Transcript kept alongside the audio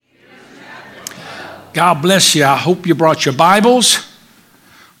God bless you. I hope you brought your Bibles.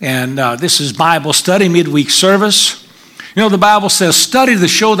 And this is Bible study, midweek service. You know, the Bible says, study to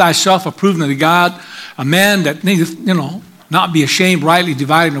show thyself approved unto God, a man that needeth, not be ashamed, rightly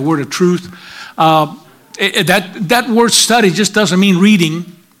dividing the word of truth. That word study just doesn't mean reading.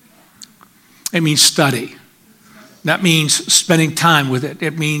 It means study. That means spending time with it.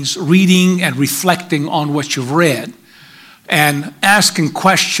 It means reading and reflecting on what you've read. And asking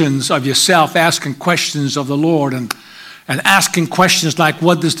questions of yourself, asking questions of the Lord, and asking questions like,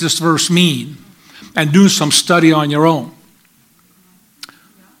 what does this verse mean? And do some study on your own.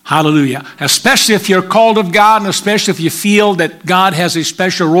 Hallelujah. Especially if you're called of God, and especially if you feel that God has a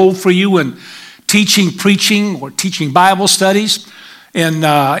special role for you in teaching, preaching, or teaching Bible studies, and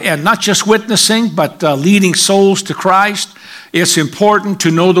not just witnessing, but leading souls to Christ. It's important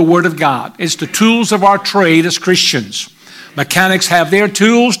to know the Word of God. It's the tools of our trade as Christians. Mechanics have their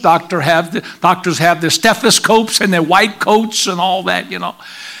tools. Doctors have their stethoscopes and their white coats and all that,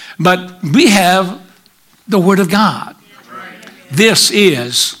 But we have the Word of God. This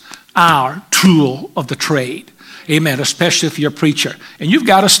is our tool of the trade. Amen. Especially if you're a preacher. And you've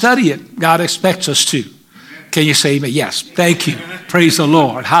got to study it. God expects us to. Can you say amen? Yes. Thank you. Praise the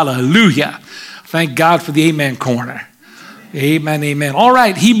Lord. Hallelujah. Thank God for the amen corner. Amen, amen. All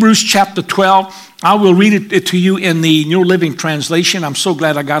right, Hebrews chapter 12. I will read it to you in the New Living Translation. I'm so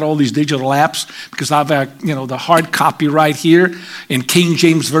glad I got all these digital apps because I've got, the hard copy right here in King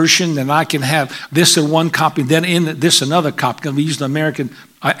James Version, and I can have this in one copy, then in this another copy. I'm using the American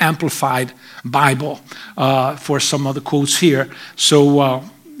Amplified Bible for some other quotes here. So,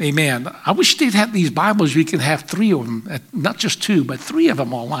 amen. I wish they'd have these Bibles. We can have three of them, not just two, but three of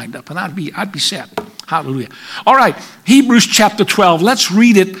them all lined up, and I'd be set. Hallelujah. All right, Hebrews chapter 12. Let's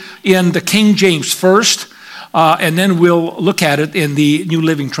read it in the King James first, and then we'll look at it in the New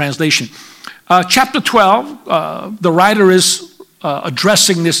Living Translation. Chapter 12, the writer is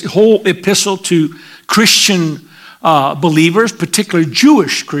addressing this whole epistle to Christian believers, particularly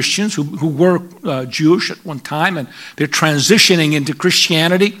Jewish Christians who were Jewish at one time, and they're transitioning into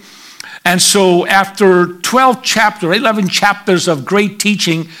Christianity. And so after 11 chapters of great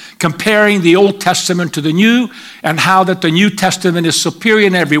teaching, comparing the Old Testament to the New, and how that the New Testament is superior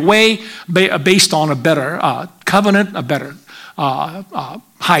in every way, based on a better covenant, a better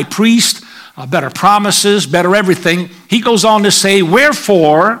high priest, better promises, better everything, he goes on to say,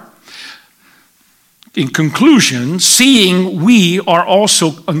 wherefore, in conclusion, seeing we are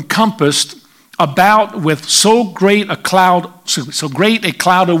also encompassed about with so great a cloud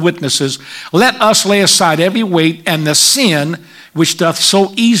of witnesses, let us lay aside every weight and the sin which doth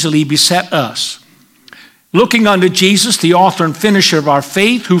so easily beset us. Looking unto Jesus, the author and finisher of our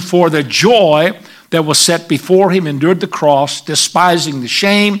faith, who for the joy that was set before him endured the cross, despising the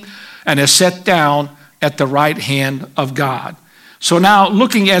shame, and is set down at the right hand of God. So now,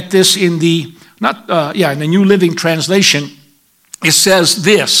 looking at this in the New Living Translation, it says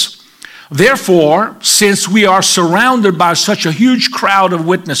this. Therefore, since we are surrounded by such a huge crowd of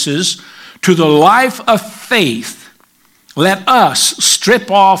witnesses to the life of faith, let us strip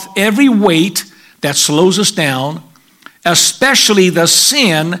off every weight that slows us down, especially the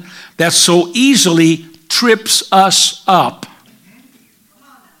sin that so easily trips us up.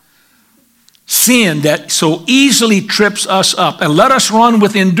 Sin that so easily trips us up. And let us run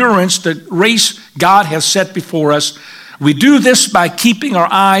with endurance the race God has set before us. We do this by keeping our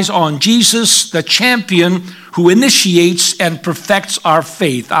eyes on Jesus, the champion who initiates and perfects our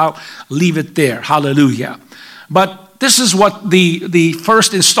faith. I'll leave it there. Hallelujah. But this is what the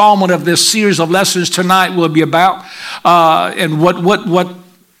first installment of this series of lessons tonight will be about, and what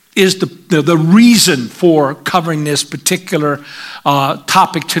is the reason for covering this particular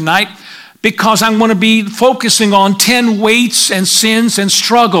topic tonight. Because I'm going to be focusing on 10 weights and sins and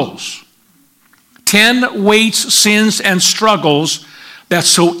struggles. 10 weights, sins, and struggles that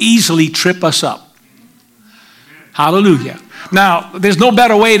so easily trip us up. Hallelujah. Now, there's no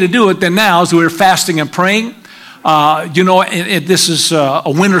better way to do it than now as we're fasting and praying. This is a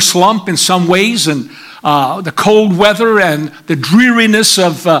winter slump in some ways, and the cold weather and the dreariness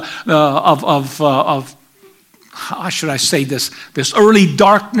of how should I say this early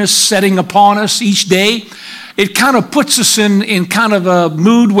darkness setting upon us each day. It kind of puts us in kind of a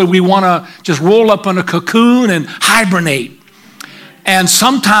mood where we want to just roll up in a cocoon and hibernate. And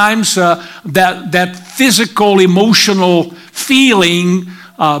sometimes that physical, emotional feeling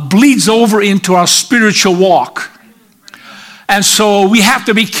bleeds over into our spiritual walk. And so we have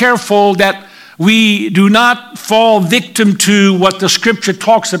to be careful that we do not fall victim to what the scripture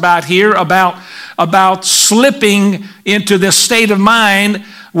talks about here about slipping into this state of mind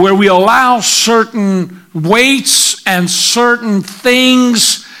where we allow certain weights and certain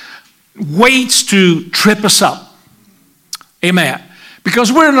weights to trip us up. Amen.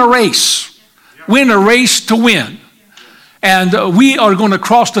 Because we're in a race. We're in a race to win. And we are going to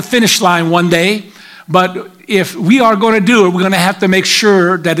cross the finish line one day. But if we are going to do it, we're going to have to make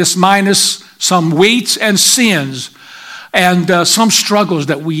sure that it's minus some weights and sins and some struggles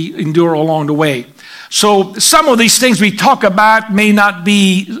that we endure along the way. So some of these things we talk about may not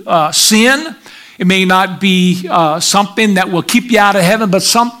be sin. It may not be something that will keep you out of heaven, but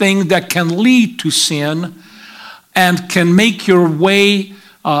something that can lead to sin and can make your way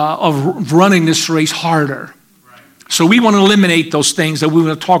of running this race harder. So we want to eliminate those things, that we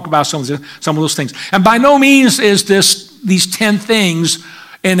want to talk about some of those things. And by no means is these 10 things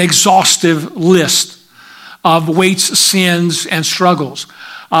an exhaustive list of weights, sins, and struggles.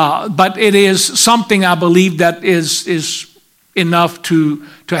 But it is something, I believe, that is enough to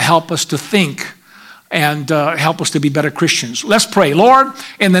help us to think and help us to be better Christians. Let's pray. Lord,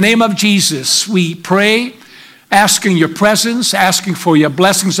 in the name of Jesus, we pray, asking your presence, asking for your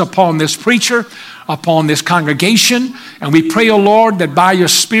blessings upon this preacher, upon this congregation. And we pray, O Lord, that by your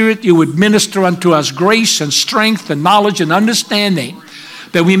Spirit you would minister unto us grace and strength and knowledge and understanding,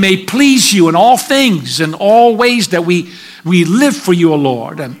 that we may please you in all things, in all ways that we live for you, O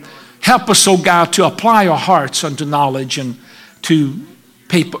Lord. And help us, O God, to apply our hearts unto knowledge and to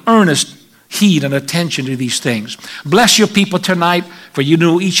pay earnest heed and attention to these things. Bless your people tonight, for you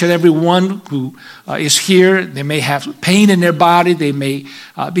know each and every one who is here. They may have pain in their body. They may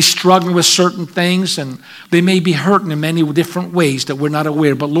be struggling with certain things, and they may be hurting in many different ways that we're not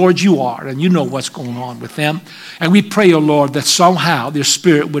aware. But Lord, you are, and you know what's going on with them. And we pray, O Lord, that somehow their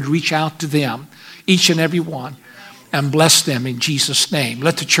spirit would reach out to them, each and every one, and bless them in Jesus' name.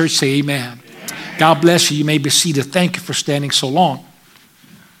 Let the church say amen. God bless you. You may be seated. Thank you for standing so long.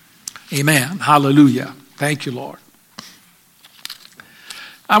 Amen. Hallelujah. Thank you, Lord.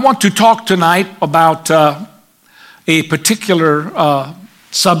 I want to talk tonight about a particular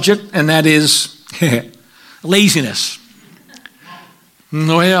subject, and that is laziness.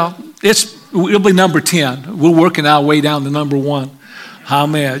 Well, it'll be number 10. We're working our way down to number 1.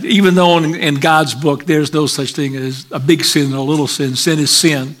 Amen. Even though in God's book there's no such thing as a big sin and a little sin. Sin is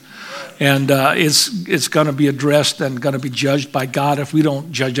sin. And it's going to be addressed and going to be judged by God if we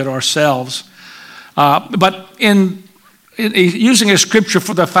don't judge it ourselves. But in using a scripture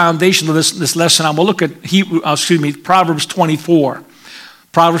for the foundation of this lesson, I'm going to look at Proverbs 24.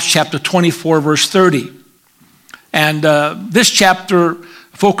 Proverbs chapter 24, verse 30. And this chapter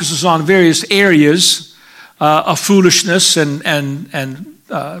focuses on various areas of foolishness and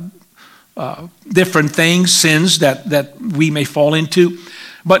different things, sins that we may fall into.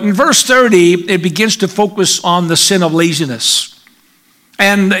 But in verse 30, it begins to focus on the sin of laziness.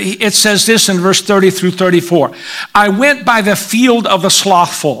 And it says this in verse 30 through 34. I went by the field of the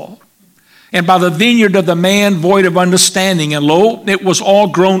slothful, and by the vineyard of the man void of understanding, and lo, it was all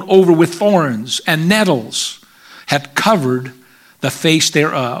grown over with thorns, and nettles had covered the face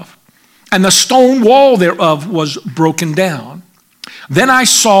thereof. And the stone wall thereof was broken down. Then I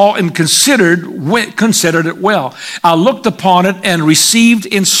saw and considered it well. I looked upon it and received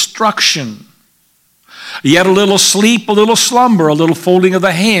instruction. Yet a little sleep, a little slumber, a little folding of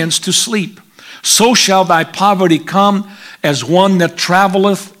the hands to sleep. So shall thy poverty come as one that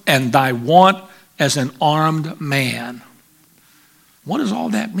traveleth, and thy want as an armed man. What does all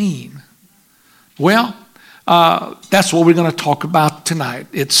that mean? Well, that's what we're going to talk about tonight.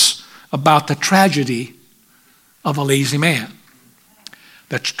 It's about the tragedy of a lazy man.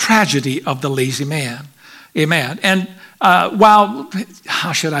 The tragedy of the lazy man. Amen. And while,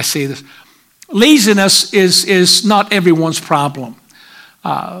 how should I say this? Laziness is not everyone's problem.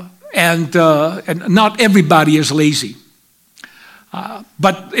 And not everybody is lazy.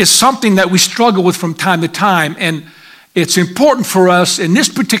 But it's something that we struggle with from time to time. And it's important for us in this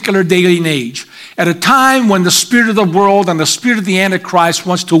particular day and age, at a time when the spirit of the world and the spirit of the Antichrist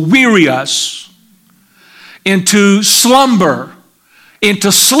wants to weary us into slumber,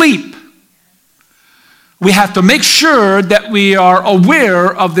 into sleep. We have to make sure that we are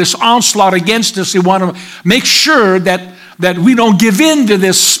aware of this onslaught against us. We want to make sure that we don't give in to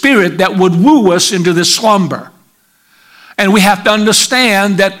this spirit that would woo us into this slumber. And we have to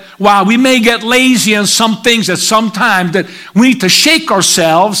understand that while we may get lazy in some things at some time, that we need to shake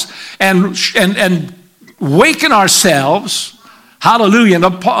ourselves and waken ourselves Hallelujah. And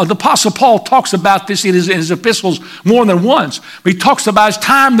the Apostle Paul talks about this in his epistles more than once. He talks about it's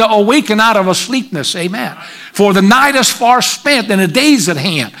time to awaken out of a sleepness. Amen. For the night is far spent and the day is at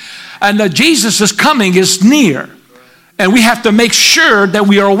hand. And Jesus' coming is near. And we have to make sure that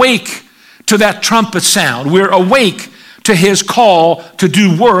we are awake to that trumpet sound. We're awake to his call to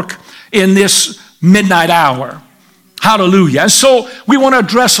do work in this midnight hour. Hallelujah. And so we want to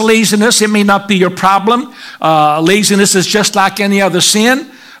address laziness. It may not be your problem. Laziness is just like any other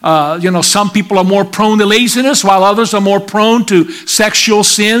sin. Some people are more prone to laziness while others are more prone to sexual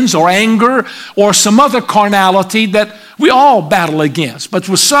sins or anger or some other carnality that we all battle against. But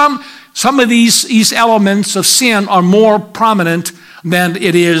with some of these elements of sin are more prominent than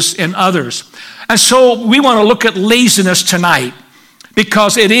it is in others. And so we want to look at laziness tonight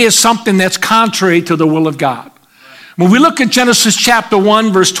because it is something that's contrary to the will of God. When we look at Genesis chapter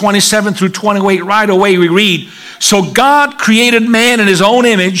 1, verse 27 through 28, right away we read, "So God created man in his own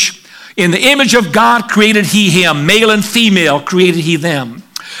image. In the image of God created he him. Male and female created he them.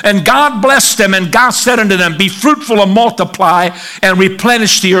 And God blessed them, and God said unto them, Be fruitful and multiply, and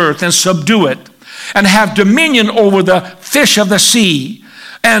replenish the earth, and subdue it, and have dominion over the fish of the sea,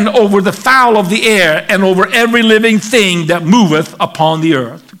 and over the fowl of the air, and over every living thing that moveth upon the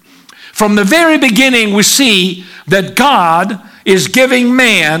earth." From the very beginning, we see that God is giving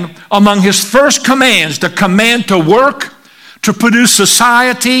man among his first commands the command to work, to produce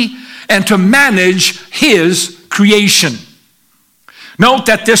society, and to manage his creation. Note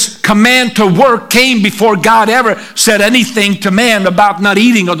that this command to work came before God ever said anything to man about not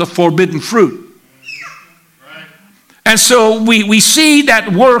eating of the forbidden fruit. And so we see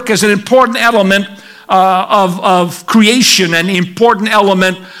that work as an important element of creation, an important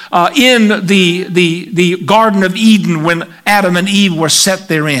element in the Garden of Eden when Adam and Eve were set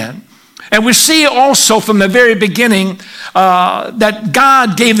therein. And we see also from the very beginning that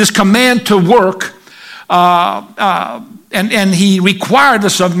God gave this command to work, and he required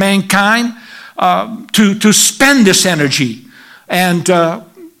this of mankind to spend this energy, and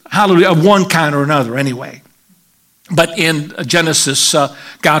hallelujah, of one kind or another anyway. But in Genesis,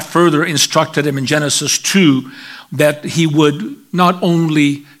 God further instructed him in Genesis 2 that he would not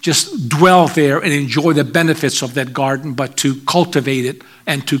only just dwell there and enjoy the benefits of that garden, but to cultivate it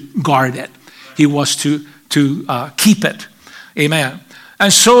and to guard it. He was to keep it. Amen.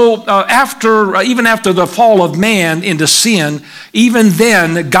 And so even after the fall of man into sin, even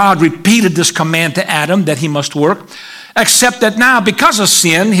then God repeated this command to Adam that he must work. Except that now, because of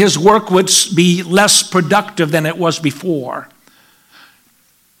sin, his work would be less productive than it was before.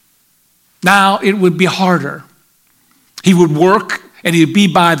 Now it would be harder. He would work, and he'd be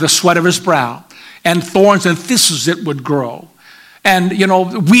by the sweat of his brow, and thorns and thistles it would grow. And,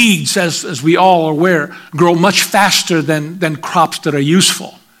 weeds, as we all are aware, grow much faster than crops that are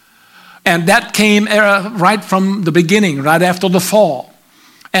useful. And that came right from the beginning, right after the fall.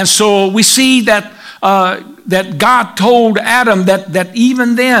 And so we see that God told Adam that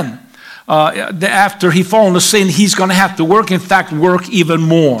even then, after he fallen to sin, he's going to have to work, in fact, work even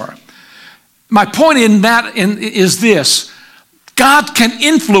more. My point in that is this: God can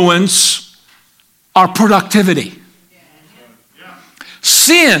influence our productivity.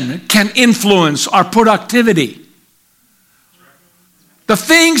 Sin can influence our productivity. The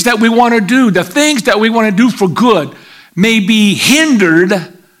things that we want to do, the things that we want to do for good, may be hindered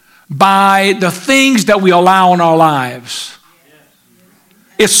by the things that we allow in our lives.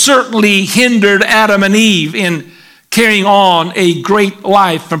 It certainly hindered Adam and Eve in carrying on a great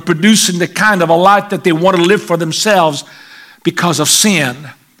life and producing the kind of a life that they want to live for themselves because of sin.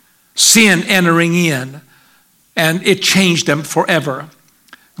 Sin entering in, and it changed them forever.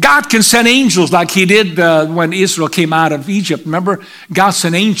 God can send angels like he did when Israel came out of Egypt. Remember, God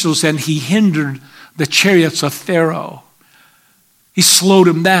sent angels and he hindered the chariots of Pharaoh. He slowed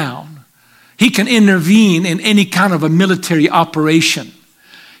him down. He can intervene in any kind of a military operation.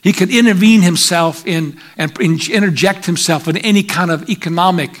 He can intervene himself and interject himself in any kind of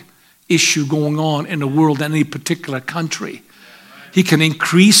economic issue going on in the world in any particular country. He can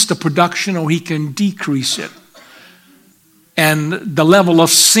increase the production or he can decrease it. And the level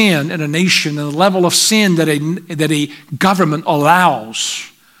of sin in a nation and the level of sin that a government allows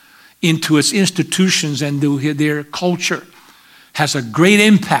into its institutions and their culture has a great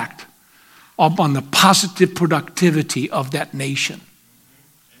impact upon the positive productivity of that nation.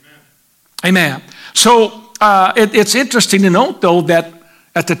 Amen. So it's interesting to note, though, that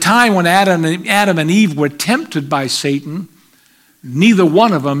at the time when Adam and Eve were tempted by Satan, neither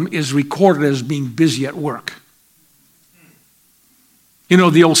one of them is recorded as being busy at work. You know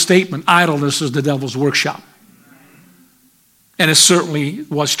the old statement, idleness is the devil's workshop. And it certainly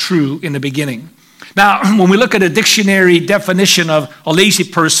was true in the beginning. Now, when we look at a dictionary definition of a lazy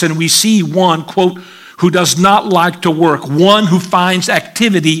person, we see one, quote, who does not like to work, one who finds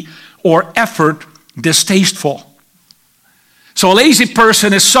activity or effort distasteful. So a lazy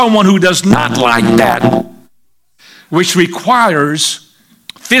person is someone who does not like that, which requires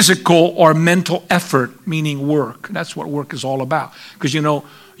physical or mental effort, meaning work. That's what work is all about. Because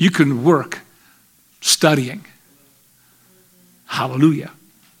you can work studying. Hallelujah.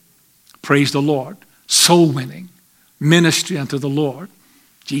 Praise the Lord. Soul winning. Ministry unto the Lord.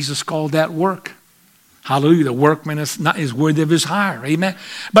 Jesus called that work. Hallelujah. The workman is worthy of his hire. Amen.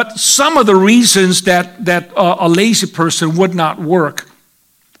 But some of the reasons that a lazy person would not work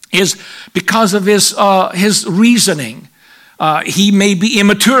is because of his reasoning. He may be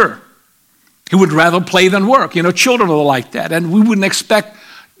immature. He would rather play than work. Children are like that. And we wouldn't expect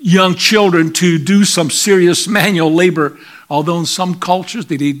young children to do some serious manual labor, although in some cultures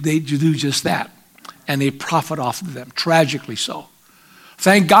they do just that. And they profit off of them, tragically so.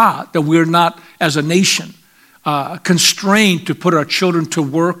 Thank God that we're not, as a nation, constrained to put our children to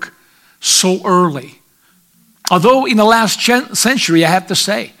work so early. Although in the last century, I have to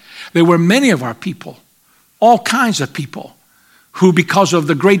say, there were many of our people, all kinds of people, who because of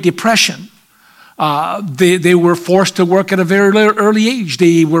the Great Depression, they were forced to work at a very early age.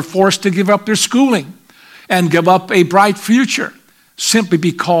 They were forced to give up their schooling and give up a bright future simply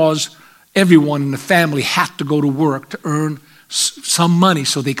because everyone in the family had to go to work to earn some money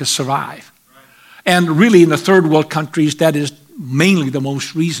so they could survive. And really in the third world countries, that is mainly the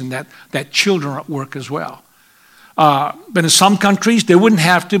most reason that children are at work as well. But in some countries, they wouldn't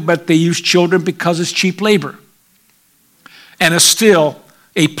have to, but they use children because it's cheap labor. And it's still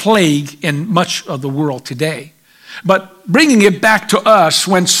a plague in much of the world today. But bringing it back to us,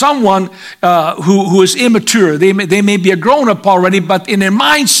 when someone who is immature, they may be a grown-up already, but in their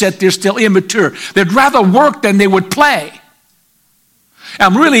mindset, they're still immature. They'd rather work than they would play.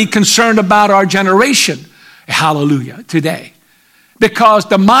 I'm really concerned about our generation, hallelujah, today. Because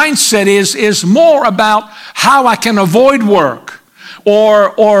the mindset is more about how I can avoid work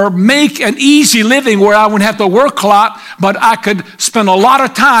or make an easy living where I wouldn't have to work a lot, but I could spend a lot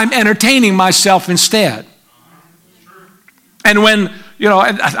of time entertaining myself instead. And when,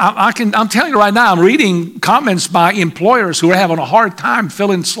 I'm telling you right now, I'm reading comments by employers who are having a hard time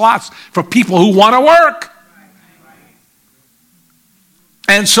filling slots for people who want to work.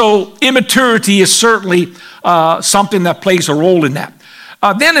 And so immaturity is certainly something that plays a role in that.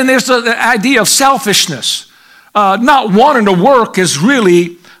 Then there's the idea of selfishness. Not wanting to work is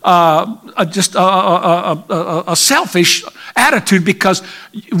really just a selfish attitude, because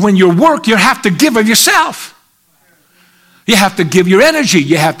when you work, you have to give of yourself. You have to give your energy.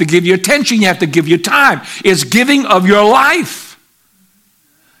 You have to give your attention. You have to give your time. It's giving of your life.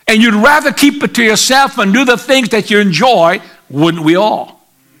 And you'd rather keep it to yourself and do the things that you enjoy, wouldn't we all?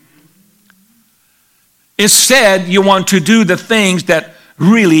 Instead, you want to do the things that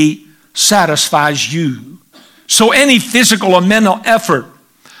really satisfies you. So any physical or mental effort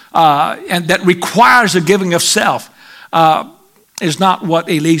and that requires a giving of self is not what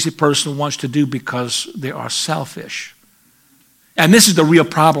a lazy person wants to do, because they are selfish. And this is the real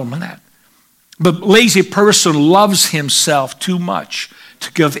problem in that. The lazy person loves himself too much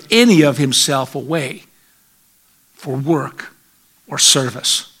to give any of himself away for work or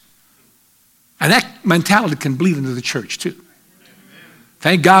service. And that mentality can bleed into the church too.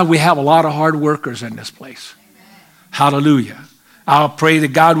 Thank God we have a lot of hard workers in this place. Hallelujah. I'll pray that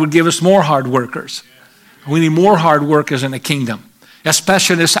God would give us more hard workers. We need more hard workers in the kingdom,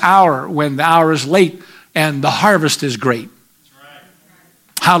 especially this hour when the hour is late and the harvest is great.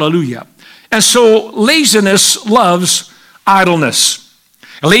 Hallelujah. And so laziness loves idleness.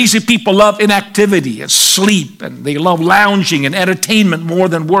 Lazy people love inactivity and sleep, and they love lounging and entertainment more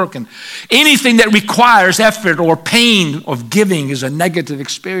than work. And anything that requires effort or pain of giving is a negative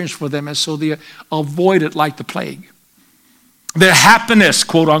experience for them, and so they avoid it like the plague. Their happiness,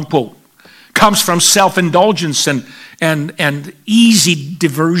 quote unquote, comes from self-indulgence and easy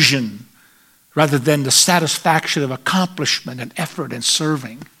diversion rather than the satisfaction of accomplishment and effort and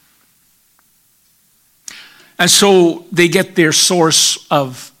serving. And so they get their source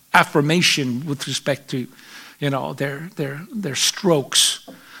of affirmation with respect to, their strokes,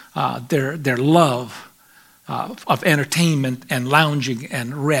 their love of entertainment and lounging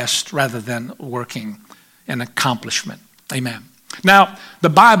and rest rather than working and accomplishment. Amen. Now, the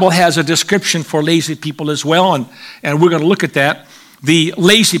Bible has a description for lazy people as well, and we're going to look at that. The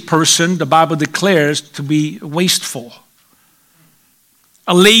lazy person, the Bible declares to be wasteful.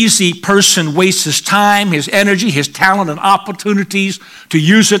 A lazy person wastes his time, his energy, his talent, and opportunities to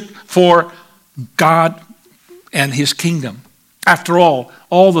use it for God and his kingdom. After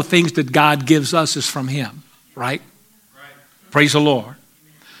all the things that God gives us is from him, right? Praise the Lord.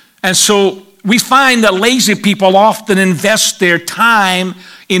 And so we find that lazy people often invest their time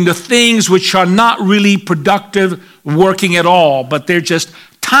into things which are not really productive working at all, but they're just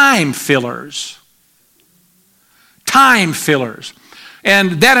time fillers. Time fillers.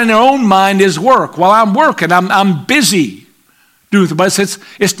 And that in their own mind is work. Well, I'm working, I'm busy doing it, but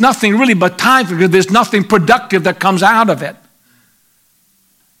it's nothing really but time because there's nothing productive that comes out of it.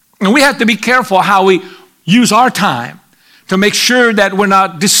 And we have to be careful how we use our time to make sure that we're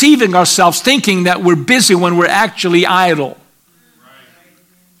not deceiving ourselves thinking that we're busy when we're actually idle.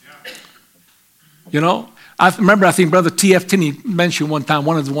 You know, I think Brother T.F. Tinney mentioned one time,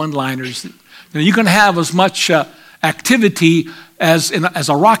 one of the one-liners, you can have as much activity as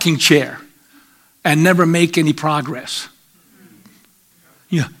a rocking chair and never make any progress.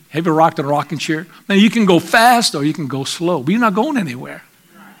 Yeah, have you rocked in a rocking chair? Now you can go fast or you can go slow, but you're not going anywhere.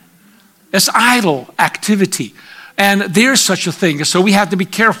 It's idle activity. And there's such a thing. So we have to be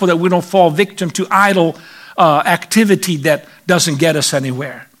careful that we don't fall victim to idle activity that doesn't get us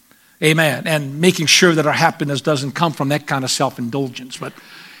anywhere. Amen. And making sure that our happiness doesn't come from that kind of self-indulgence, but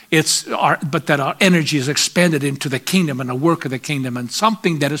that our energy is expended into the kingdom and the work of the kingdom and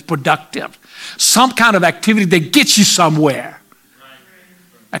something that is productive. Some kind of activity that gets you somewhere.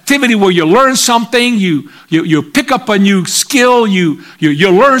 Activity where you learn something, you pick up a new skill, you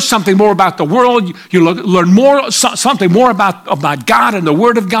learn something more about the world, you learn something more about God and the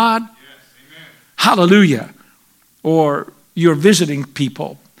Word of God. Yes, amen. Hallelujah. Or you're visiting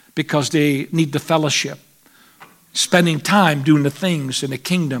people because they need the fellowship, spending time doing the things in the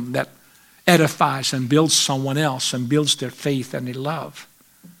kingdom that edifies and builds someone else and builds their faith and their love.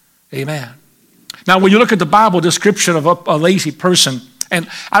 Amen. Now, when you look at the Bible description of a lazy person, and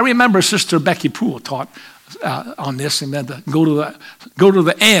I remember Sister Becky Poole taught on this, and then go to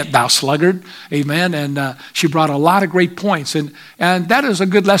the ant, thou sluggard, amen. And she brought a lot of great points, and that is a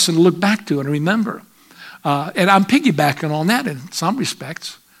good lesson to look back to and remember. And I'm piggybacking on that in some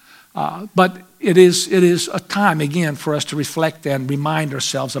respects, but it is a time again for us to reflect and remind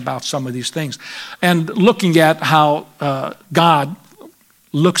ourselves about some of these things, and looking at how God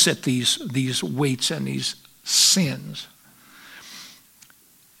looks at these weights and these sins.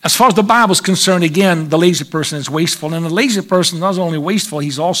 As far as the Bible is concerned, again, the lazy person is wasteful. And the lazy person is not only wasteful,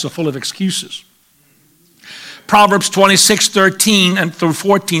 he's also full of excuses. Proverbs 26:13 and through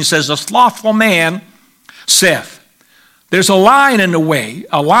 14 says, "The slothful man saith, there's a lion in the way,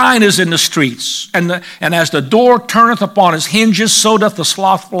 a lion is in the streets, and as the door turneth upon his hinges, so doth the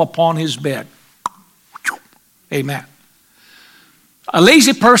slothful upon his bed." Amen. A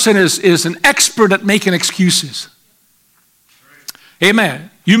lazy person is an expert at making excuses. Amen.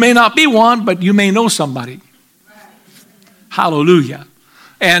 You may not be one, but you may know somebody. Hallelujah.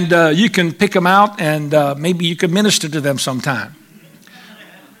 And you can pick them out, and maybe you can minister to them sometime.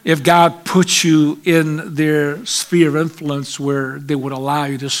 If God puts you in their sphere of influence where they would allow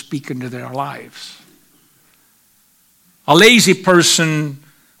you to speak into their lives. A lazy person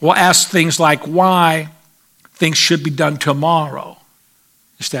will ask things like why things should be done tomorrow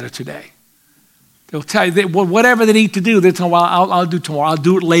instead of today. They'll tell you, whatever they need to do, they'll tell you, well, I'll do tomorrow. I'll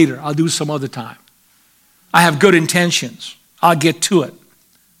do it later. I'll do it some other time. I have good intentions. I'll get to it.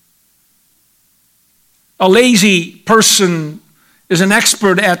 A lazy person is an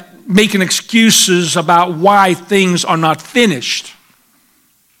expert at making excuses about why things are not finished.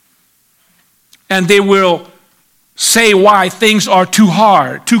 And they will say why things are too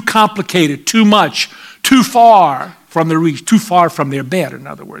hard, too complicated, too much, too far from their reach, too far from their bed, in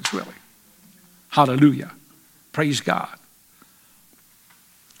other words, really. Hallelujah. Praise God.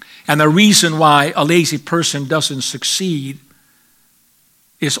 And the reason why a lazy person doesn't succeed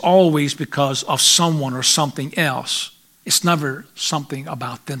is always because of someone or something else. It's never something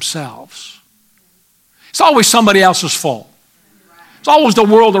about themselves. It's always somebody else's fault. It's always the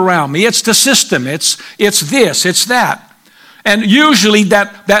world around me. It's the system. It's this, it's that. And usually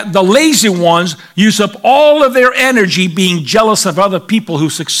that the lazy ones use up all of their energy being jealous of other people who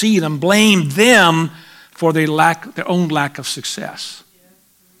succeed and blame them for their own lack of success.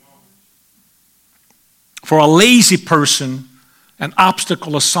 For a lazy person, an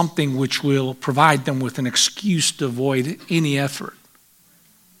obstacle is something which will provide them with an excuse to avoid any effort.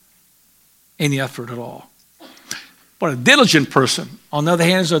 Any effort at all. But a diligent person, on the other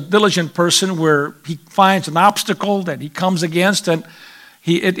hand, is a diligent person where he finds an obstacle that he comes against and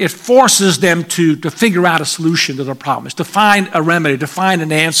it forces them to figure out a solution to their problems, to find a remedy, to find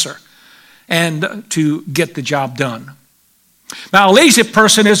an answer, and to get the job done. Now, a lazy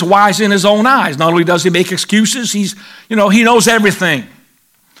person is wise in his own eyes. Not only does he make excuses, he knows everything.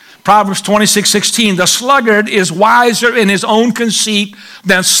 Proverbs 26:16, the sluggard is wiser in his own conceit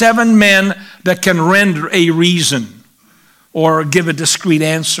than 7 men that can render a reason or give a discreet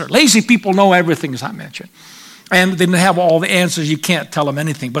answer. Lazy people know everything, as I mentioned. And they have all the answers. You can't tell them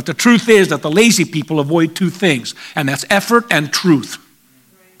anything. But the truth is that the lazy people avoid 2 things, and that's effort and truth.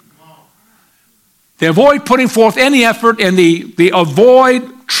 They avoid putting forth any effort, and they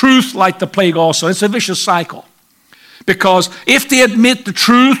avoid truth like the plague also. It's a vicious cycle. Because if they admit the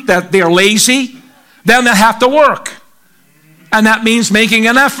truth that they're lazy, then they have to work. And that means making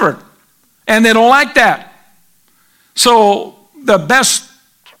an effort. And they don't like that. So the best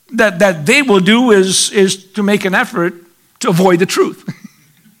that they will do is to make an effort to avoid the truth.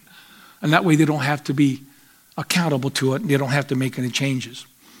 And that way they don't have to be accountable to it, and they don't have to make any changes.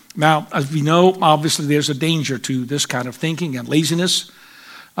 Now, as we know, obviously there's a danger to this kind of thinking and laziness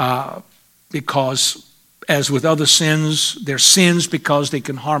because, as with other sins, they're sins because they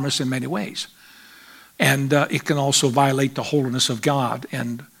can harm us in many ways. And it can also violate the holiness of God,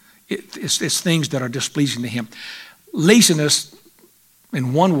 and it's things that are displeasing to Him. Laziness,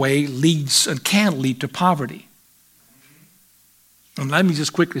 in one way, leads and can lead to poverty. And let me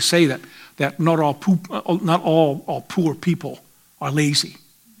just quickly say that not all poor people are lazy.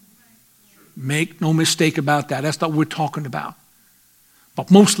 Make no mistake about that. That's not what we're talking about. But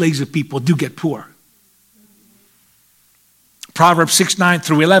most lazy people do get poor. Proverbs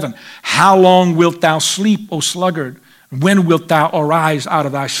 6:9-11. How long wilt thou sleep, O sluggard? When wilt thou arise out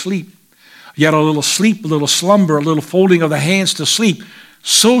of thy sleep? Yet a little sleep, a little slumber, a little folding of the hands to sleep.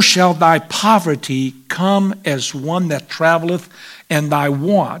 So shall thy poverty come as one that traveleth, and thy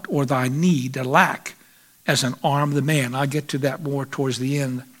want or thy need, a lack, as an arm of the man. I'll get to that more towards the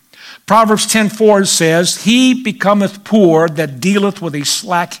end. Proverbs 10:4 says, he becometh poor that dealeth with a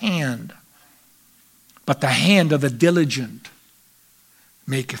slack hand, but the hand of the diligent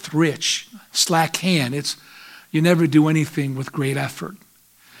maketh rich. Slack hand, you never do anything with great effort.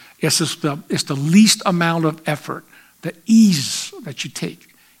 It's the least amount of effort, the ease that you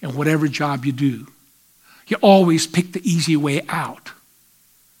take in whatever job you do. You always pick the easy way out.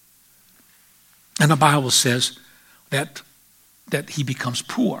 And the Bible says that he becomes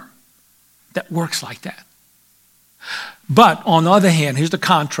poor. That works like that. But on the other hand, here's the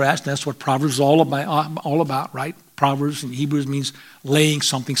contrast. That's what Proverbs is all about, right? Proverbs in Hebrew means laying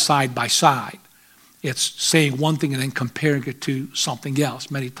something side by side. It's saying one thing and then comparing it to something else,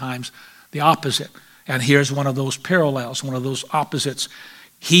 many times the opposite. And here's one of those parallels, one of those opposites.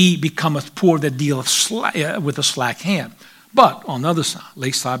 He becometh poor that dealeth with a slack hand. But on the other side,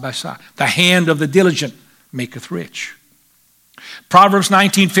 lay side by side. The hand of the diligent maketh rich. Proverbs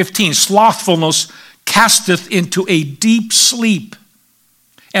 19:15, slothfulness casteth into a deep sleep,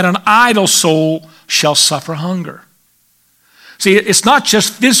 and an idle soul shall suffer hunger. See, it's not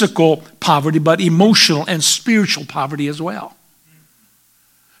just physical poverty, but emotional and spiritual poverty as well.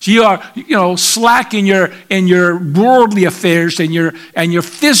 So you are, slack in your worldly affairs and your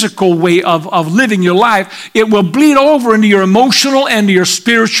physical way of living your life. It will bleed over into your emotional and your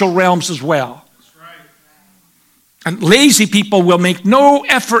spiritual realms as well. That's right. And lazy people will make no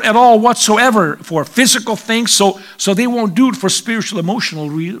effort at all whatsoever for physical things, so they won't do it for spiritual, emotional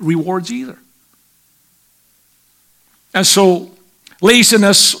rewards either. And so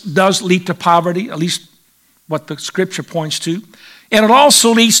laziness does lead to poverty, at least what the scripture points to. And it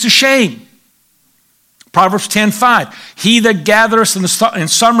also leads to shame. Proverbs 10:5. He that gathereth in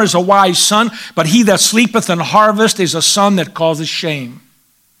summer is a wise son, but he that sleepeth in harvest is a son that causes shame.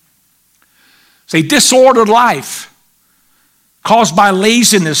 It's a disordered life caused by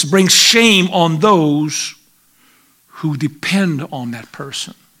laziness brings shame on those who depend on that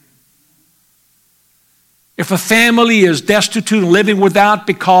person. If a family is destitute and living without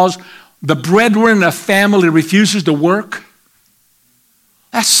because the breadwinner in the family refuses to work,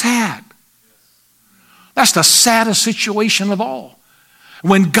 that's sad. That's the saddest situation of all.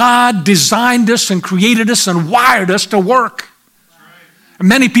 When God designed us and created us and wired us to work. And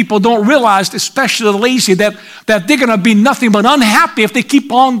many people don't realize, especially the lazy, that they're going to be nothing but unhappy if they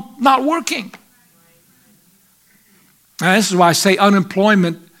keep on not working. Now, this is why I say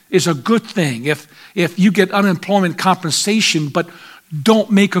unemployment is a good thing. If you get unemployment compensation, but don't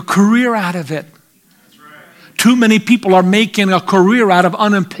make a career out of it. Too many people are making a career out of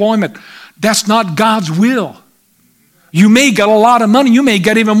unemployment. That's not God's will. You may get a lot of money. You may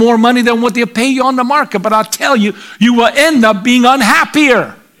get even more money than what they pay you on the market. But I'll tell you, you will end up being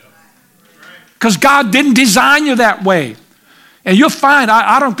unhappier. Because God didn't design you that way. And you'll find,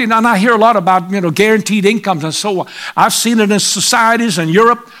 I don't think, and I hear a lot about, guaranteed incomes and so on. I've seen it in societies in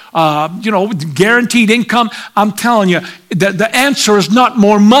Europe, guaranteed income. I'm telling you, the answer is not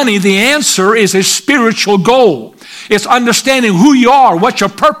more money. The answer is a spiritual goal. It's understanding who you are, what your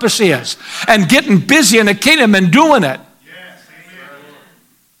purpose is, and getting busy in the kingdom and doing it.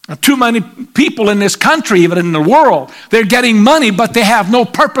 Too many people in this country, even in the world, they're getting money, but they have no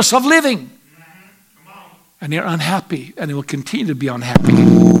purpose of living. And they're unhappy, and they will continue to be unhappy.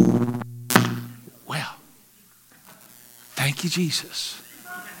 Well, thank you, Jesus.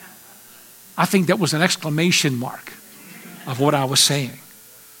 I think that was an exclamation mark of what I was saying.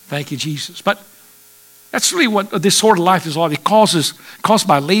 Thank you, Jesus. But that's really what this sort of life is all. It caused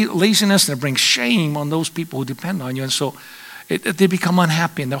by laziness, and it brings shame on those people who depend on you. And so they become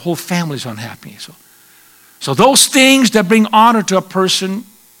unhappy, and their whole family is unhappy. So those things that bring honor to a person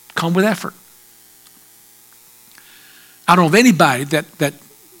come with effort. I don't know of anybody that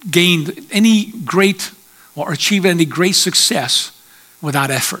gained any great or achieved any great success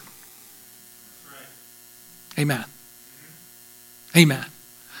without effort. Amen. Amen.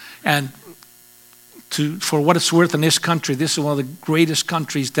 And for what it's worth in this country, this is one of the greatest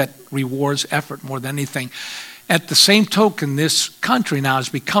countries that rewards effort more than anything. At the same token, this country now is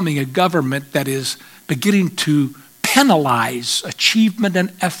becoming a government that is beginning to penalize achievement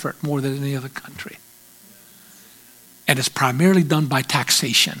and effort more than any other country. And it's primarily done by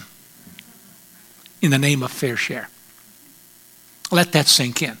taxation in the name of fair share. Let that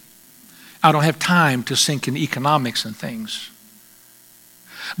sink in. I don't have time to sink in economics and things.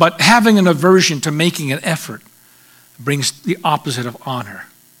 But having an aversion to making an effort brings the opposite of honor,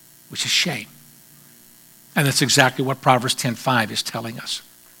 which is shame. And that's exactly what Proverbs 10:5 is telling us.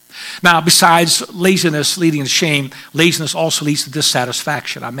 Now, besides laziness leading to shame, laziness also leads to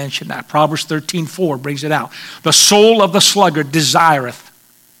dissatisfaction. I mentioned that. Proverbs 13:4 brings it out. The soul of the sluggard desireth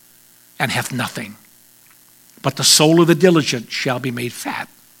and hath nothing, but the soul of the diligent shall be made fat.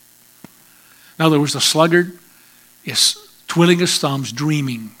 In other words, the sluggard is twiddling his thumbs,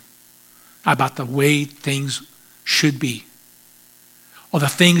 dreaming about the way things should be, or the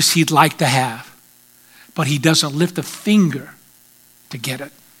things he'd like to have, but he doesn't lift a finger to get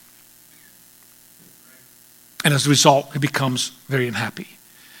it. And as a result, he becomes very unhappy.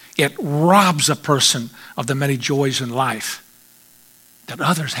 It robs a person of the many joys in life that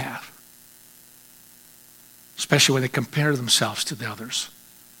others have, especially when they compare themselves to the others.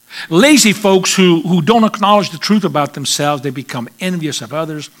 Lazy folks who don't acknowledge the truth about themselves, they become envious of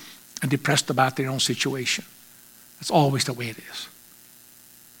others and depressed about their own situation. That's always the way it is.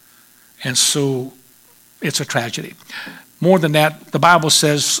 And so it's a tragedy. More than that, the Bible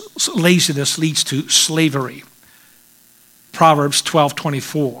says laziness leads to slavery. Proverbs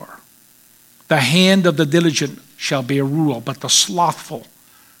 12:24. The hand of the diligent shall be a rule, but the slothful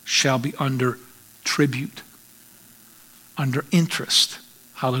shall be under tribute, under interest.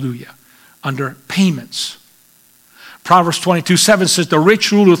 Hallelujah. Under payments. Proverbs 22:7 says, the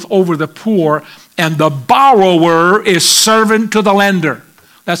rich ruleth over the poor, and the borrower is servant to the lender.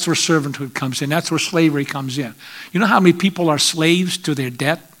 That's where servanthood comes in. That's where slavery comes in. You know how many people are slaves to their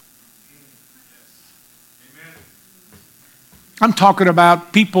debt? I'm talking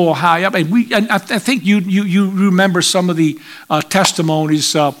about people high up. And I think you remember some of the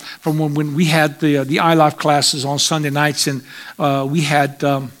testimonies from when we had the iLife classes on Sunday nights, and we had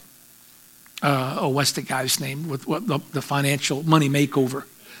what's the guy's name with the financial money makeover?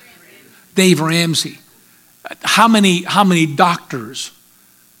 Dave Ramsey. How many doctors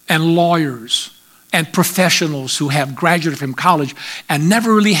and lawyers and professionals who have graduated from college and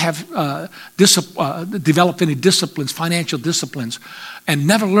never really have developed any disciplines, financial disciplines, and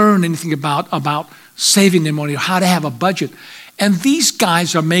never learned anything about saving their money or how to have a budget. And these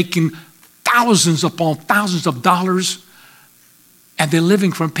guys are making thousands upon thousands of dollars, and they're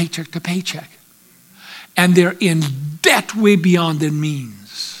living from paycheck to paycheck. And they're in debt way beyond their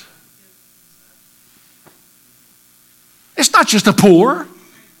means. It's not just the poor.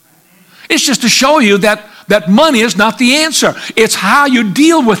 It's just to show you that money is not the answer. It's how you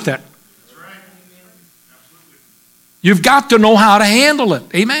deal with it. You've got to know how to handle it.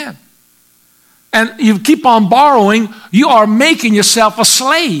 Amen. And you keep on borrowing, you are making yourself a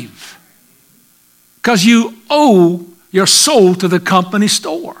slave. Because you owe your soul to the company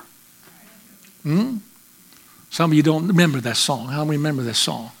store. Some of you don't remember that song. How many remember that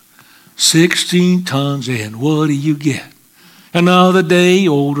song? 16 tons and what do you get? Another day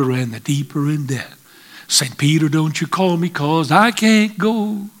older and the deeper in debt. St. Peter, don't you call me 'cause I can't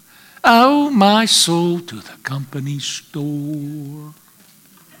go. I owe my soul to the company store.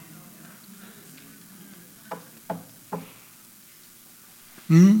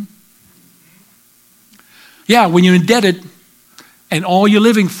 Yeah, when you're indebted and all you're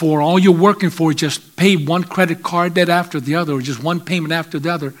living for, all you're working for is just pay one credit card debt after the other or just one payment after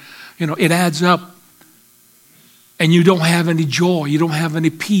the other, it adds up. And you don't have any joy, you don't have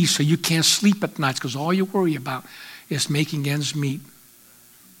any peace, or you can't sleep at nights because all you worry about is making ends meet.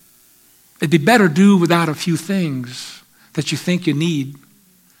 It'd be better do without a few things that you think you need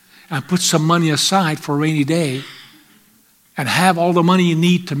and put some money aside for a rainy day and have all the money you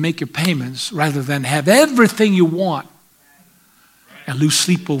need to make your payments rather than have everything you want and lose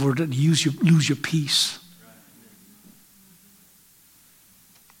sleep over it and lose your peace.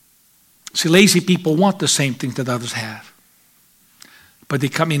 See, lazy people want the same things that others have, but they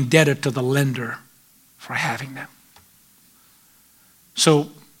come indebted to the lender for having them. So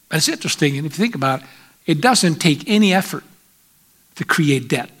it's interesting, and if you think about it, it doesn't take any effort to create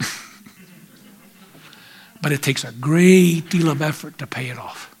debt. But it takes a great deal of effort to pay it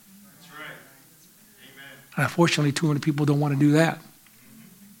off. That's right. Amen. And unfortunately, too many people don't want to do that.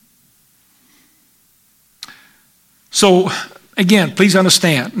 So, again, please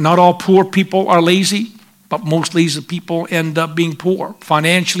understand, not all poor people are lazy, but most lazy people end up being poor,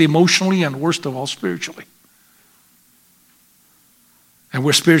 financially, emotionally, and worst of all, spiritually. And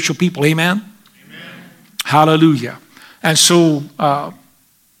we're spiritual people, amen? Amen. Hallelujah. And so,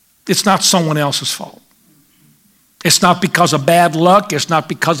 it's not someone else's fault. It's not because of bad luck. It's not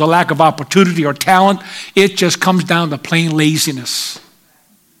because of lack of opportunity or talent. It just comes down to plain laziness.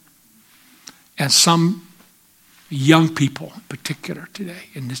 And some young people, in particular today,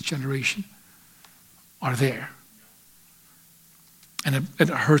 in this generation, are there. And it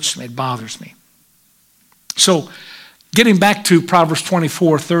hurts me. It bothers me. So, getting back to Proverbs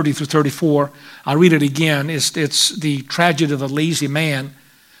 24, 30 through 34, I'll read it again. It's the tragedy of the lazy man.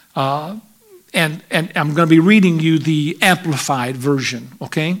 And I'm going to be reading you the Amplified version,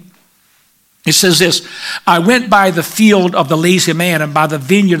 okay? It says this: I went by the field of the lazy man and by the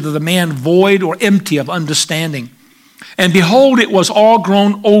vineyard of the man void or empty of understanding. And behold, it was all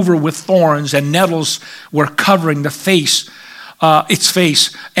grown over with thorns, and nettles were covering its face,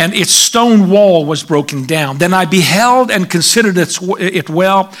 and its stone wall was broken down. Then I beheld and considered it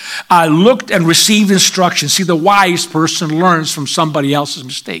well. I looked and received instruction. See, the wise person learns from somebody else's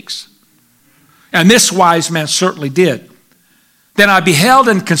mistakes. And this wise man certainly did. Then I beheld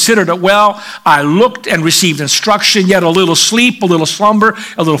and considered it well. I looked and received instruction, yet a little sleep, a little slumber,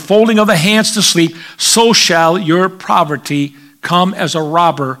 a little folding of the hands to sleep. So shall your poverty come as a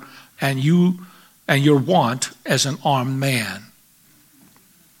robber, and your want as an armed man.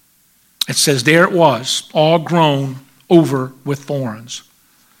 It says, there it was, all grown over with thorns.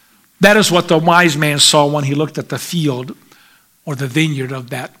 That is what the wise man saw when he looked at the field or the vineyard of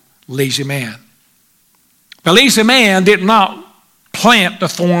that lazy man. The lazy man did not plant the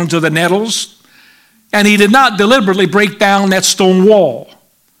thorns or the nettles, and he did not deliberately break down that stone wall.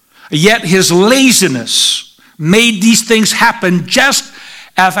 Yet his laziness made these things happen just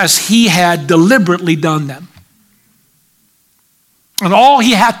as he had deliberately done them. And all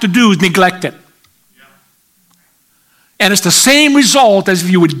he had to do is neglect it. And it's the same result as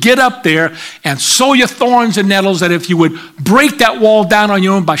if you would get up there and sow your thorns and nettles, that if you would break that wall down on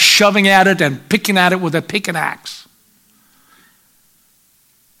your own by shoving at it and picking at it with a pick and axe.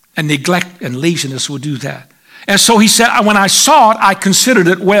 And neglect and laziness will do that. And so he said, when I saw it, I considered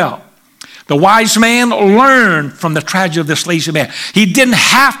it well. The wise man learned from the tragedy of this lazy man. He didn't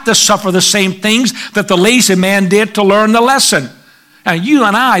have to suffer the same things that the lazy man did to learn the lesson. And you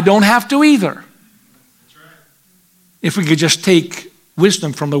and I don't have to either. If we could just take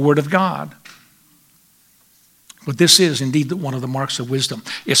wisdom from the Word of God. But this is indeed one of the marks of wisdom.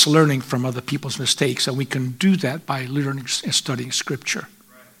 It's learning from other people's mistakes, and we can do that by learning and studying Scripture.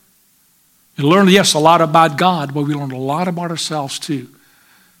 We learn, yes, a lot about God, but we learn a lot about ourselves too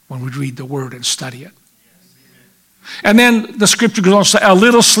when we read the Word and study it. And then the Scripture goes on to say, a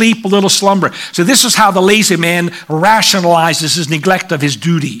little sleep, a little slumber. So this is how the lazy man rationalizes his neglect of his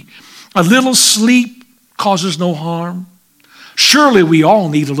duty. A little sleep causes no harm. Surely we all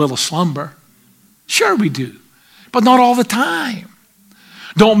need a little slumber. Sure we do, but not all the time.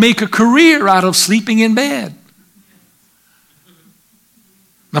 Don't make a career out of sleeping in bed.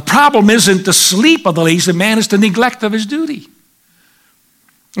 The problem isn't the sleep of the lazy man, it's the neglect of his duty.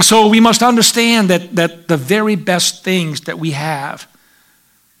 So we must understand that the very best things that we have,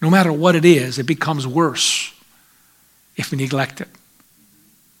 no matter what it is, it becomes worse if we neglect it.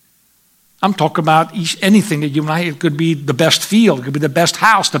 I'm talking about anything that you might. It could be the best field. It could be the best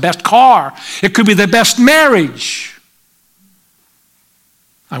house, the best car. It could be the best marriage.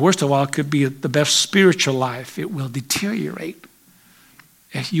 And worst of all, it could be the best spiritual life. It will deteriorate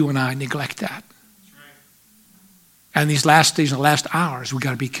if you and I neglect that. And these last days and the last hours, we've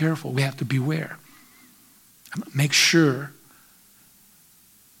got to be careful. We have to beware. Make sure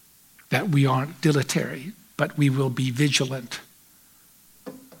that we aren't dilatory, but we will be vigilant.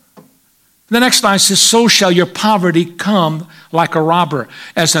 The next line says, so shall your poverty come like a robber,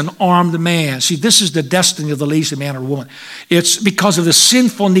 as an armed man. See, this is the destiny of the lazy man or woman. It's because of the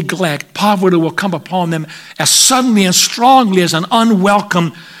sinful neglect, poverty will come upon them as suddenly and strongly as an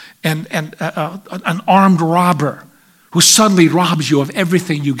unwelcome and an armed robber who suddenly robs you of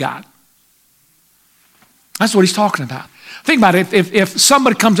everything you got. That's what he's talking about. Think about it. If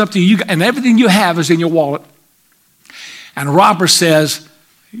somebody comes up to you and everything you have is in your wallet, and a robber says,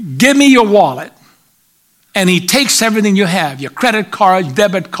 give me your wallet. And he takes everything you have, your credit cards,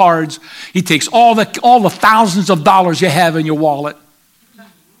 debit cards. He takes all the thousands of dollars you have in your wallet.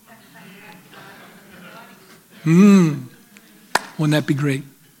 Wouldn't that be great?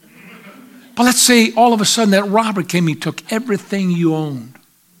 But let's say all of a sudden that robber came and took everything you owned.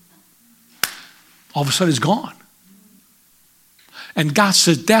 All of a sudden it's gone. And God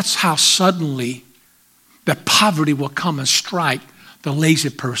says that's how suddenly that poverty will come and strike the lazy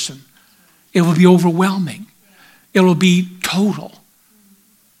person. It will be overwhelming. It will be total.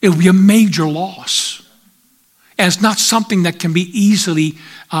 It will be a major loss. And it's not something that can be easily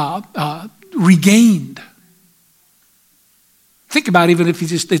regained. Think about it, even if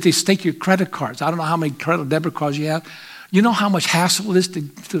they take your credit cards. I don't know how many credit debit cards you have. You know how much hassle it is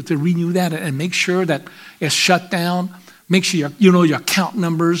to renew that and make sure that it's shut down? Make sure you know your account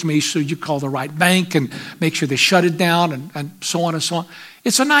numbers. Make sure you call the right bank and make sure they shut it down and so on and so on.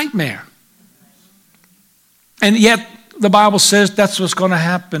 It's a nightmare. And yet the Bible says that's what's going to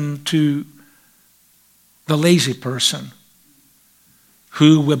happen to the lazy person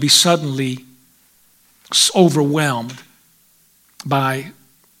who will be suddenly overwhelmed by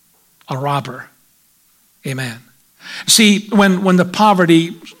a robber. Amen. See, when the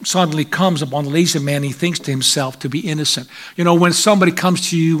poverty suddenly comes upon the lazy man, he thinks to himself to be innocent. You know, when somebody comes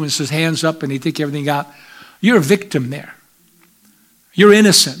to you and says, hands up, and they take everything out, you're a victim there. You're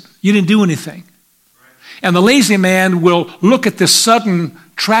innocent. You didn't do anything. And the lazy man will look at this sudden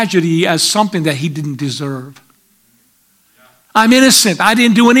tragedy as something that he didn't deserve. I'm innocent. I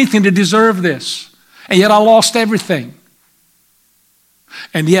didn't do anything to deserve this. And yet I lost everything.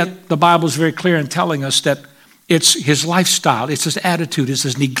 And yet the Bible is very clear in telling us that it's his lifestyle, it's his attitude, it's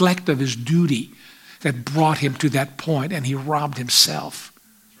his neglect of his duty that brought him to that point, and he robbed himself.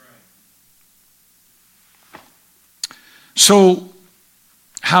 So,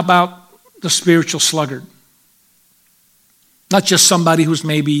 how about the spiritual sluggard? Not just somebody who's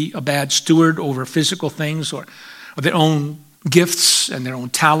maybe a bad steward over physical things or their own gifts and their own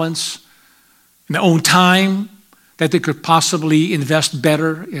talents and their own time that they could possibly invest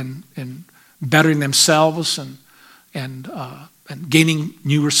better in bettering themselves and gaining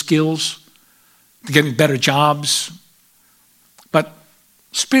newer skills, getting better jobs. But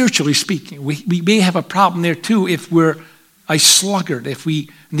spiritually speaking, we may have a problem there too if we're a sluggard, if we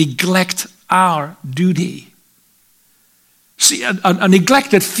neglect our duty. See, a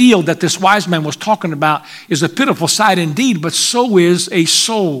neglected field that this wise man was talking about is a pitiful sight indeed, but so is a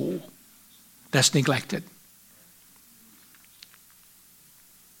soul that's neglected.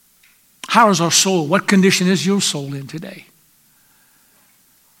 How is our soul? What condition is your soul in today?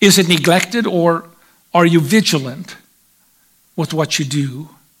 Is it neglected, or are you vigilant with what you do?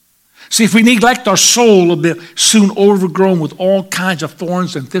 See, if we neglect our soul, it'll be soon overgrown with all kinds of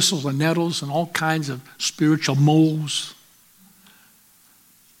thorns and thistles and nettles and all kinds of spiritual moles.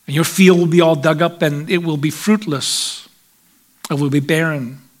 And your field will be all dug up and it will be fruitless. It will be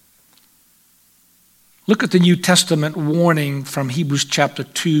barren. Look at the New Testament warning from Hebrews chapter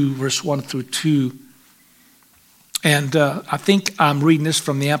 2, verse 1 through 2. And I think I'm reading this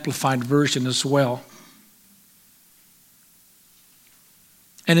from the Amplified Version as well.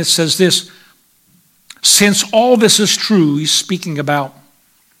 And it says this: since all this is true, he's speaking about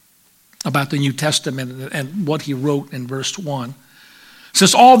the New Testament and what he wrote in verse 1.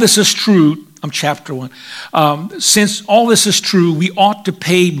 Since all this is true, chapter 1. Since all this is true, we ought to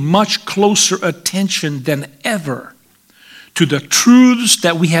pay much closer attention than ever to the truths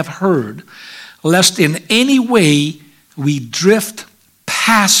that we have heard, lest in any way we drift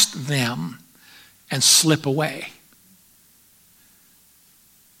past them and slip away.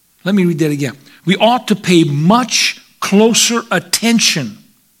 Let me read that again. We ought to pay much closer attention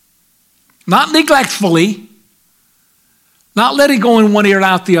not neglectfully, not letting go in one ear and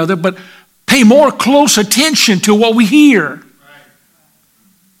out the other, but pay more close attention to what we hear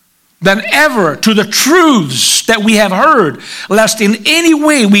than ever to the truths that we have heard, lest in any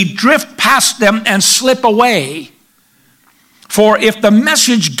way we drift past them and slip away. For if the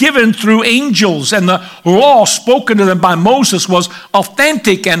message given through angels and the law spoken to them by Moses was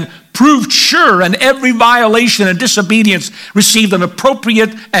authentic and proved sure, and every violation and disobedience received an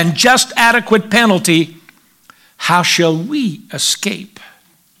appropriate and just adequate penalty, how shall we escape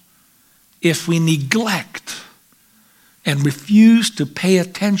if we neglect and refuse to pay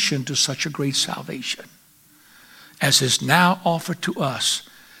attention to such a great salvation as is now offered to us,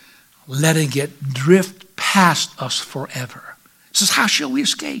 letting it drift past us forever? It says, how shall we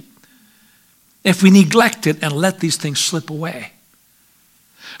escape if we neglect it and let these things slip away?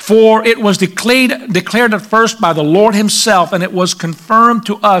 For it was declared at first by the Lord himself, and it was confirmed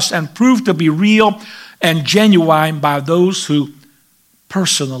to us and proved to be real and genuine by those who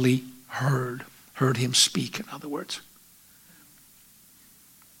personally heard him speak, in other words.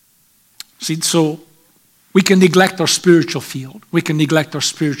 See, so we can neglect our spiritual field. We can neglect our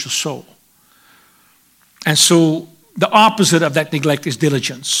spiritual soul. And so the opposite of that neglect is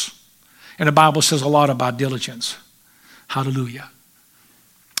diligence. And the Bible says a lot about diligence. Hallelujah.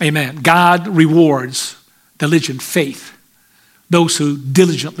 Amen. God rewards diligent faith, those who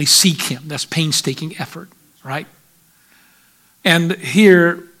diligently seek him. That's painstaking effort, right? And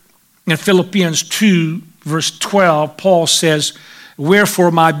here in Philippians 2, verse 12, Paul says,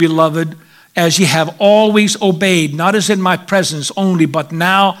 wherefore, my beloved, as ye have always obeyed, not as in my presence only, but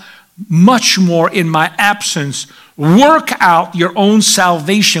now much more in my absence, work out your own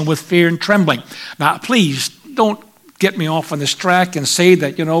salvation with fear and trembling. Now, please don't get me off on this track and say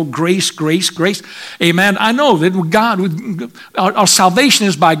that, grace, grace, grace. Amen. I know that God, our salvation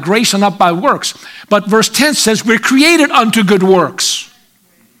is by grace and not by works. But verse 10 says we're created unto good works.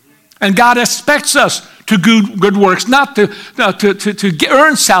 And God expects us to good works, not to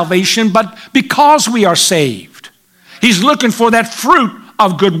earn salvation, but because we are saved. He's looking for that fruit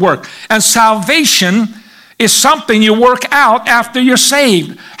of good work. And salvation is something you work out after you're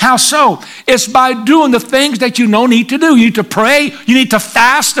saved. How so? It's by doing the things that you need to do. You need to pray. You need to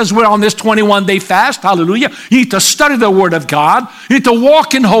fast, as we're on this 21-day fast. Hallelujah. You need to study the Word of God. You need to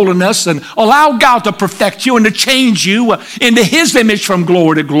walk in holiness and allow God to perfect you and to change you into His image from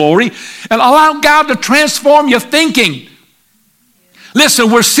glory to glory. And allow God to transform your thinking.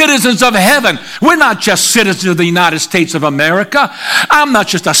 Listen, we're citizens of heaven. We're not just citizens of the United States of America. I'm not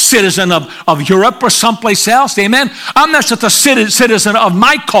just a citizen of Europe or someplace else. Amen. I'm not just a citizen of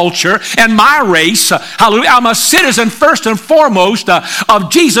my culture and my race. Hallelujah. I'm a citizen first and foremost of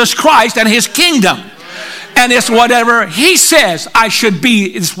Jesus Christ and his kingdom. And it's whatever he says I should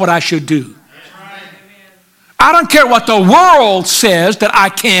be is what I should do. I don't care what the world says that I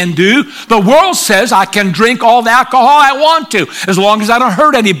can do. The world says I can drink all the alcohol I want to, as long as I don't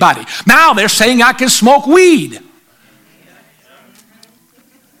hurt anybody. Now they're saying I can smoke weed.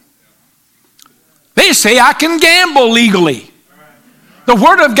 They say I can gamble legally. The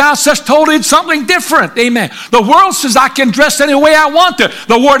Word of God says totally something different. Amen. The world says I can dress any way I want to.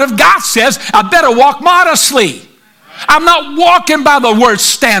 The Word of God says I better walk modestly. I'm not walking by the world's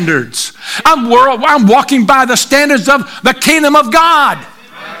standards. I'm walking by the standards of the kingdom of God.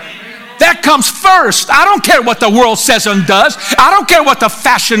 That comes first. I don't care what the world says and does. I don't care what the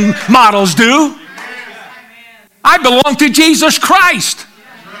fashion models do. I belong to Jesus Christ.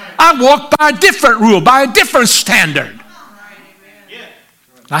 I walk by a different rule, by a different standard.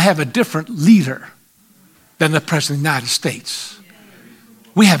 I have a different leader than the President of the United States.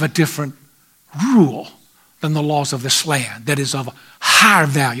 We have a different rule than the laws of this land that is of higher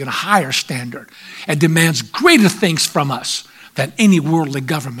value and a higher standard and demands greater things from us than any worldly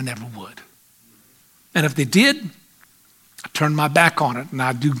government ever would. And if they did, I turn my back on it and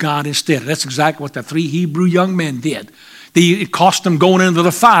I do God instead. That's exactly what the 3 Hebrew young men did. It cost them going into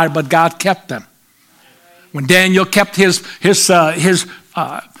the fire, but God kept them. When Daniel kept his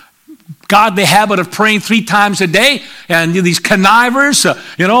godly habit of praying 3 times a day, and these connivers,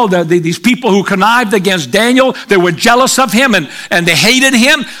 these people who connived against Daniel, they were jealous of him and they hated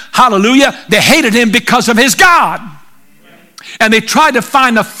him. Hallelujah. They hated him because of his God. And they tried to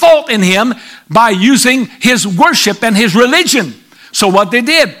find a fault in him by using his worship and his religion. So what they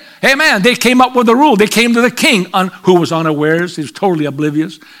did, amen, they came up with a rule. They came to the king who was unawares. He was totally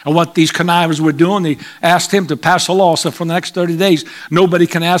oblivious of what these connivers were doing. They asked him to pass a law. So for the next 30 days, nobody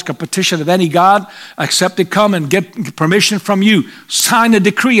can ask a petition of any God except to come and get permission from you. Sign a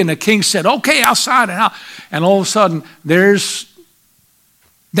decree. And the king said, okay, I'll sign it. And all of a sudden, there's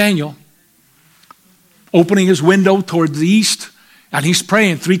Daniel opening his window towards the east, and he's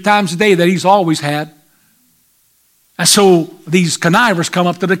praying 3 times a day that he's always had. And so these connivers come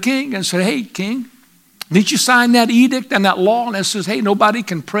up to the king and say, hey, king, did you sign that edict and that law? And it says, hey, nobody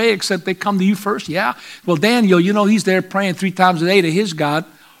can pray except they come to you first. Yeah. Well, Daniel, he's there praying 3 times a day to his God.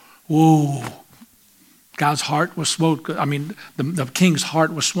 Whoa. God's heart was smote. The king's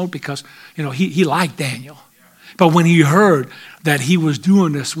heart was smote because, he liked Daniel. But when he heard that he was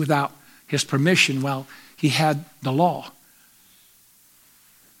doing this without his permission, well, he had the law.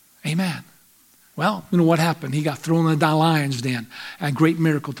 Amen. Well, you know what happened? He got thrown in the lion's den, and a great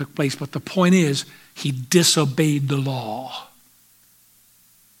miracle took place. But the point is, he disobeyed the law.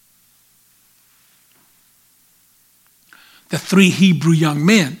 The 3 Hebrew young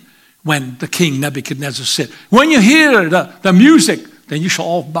men, when the king Nebuchadnezzar said, when you hear the music, then you shall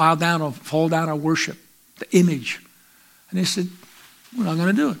all bow down or fall down and worship the image. And they said, we're not going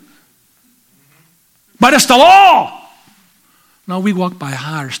to do it. But it's the law. No, we walk by a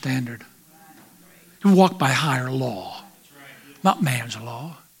higher standard. We walk by higher law, not man's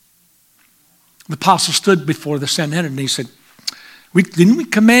law. The apostle stood before the Sanhedrin and he said, didn't we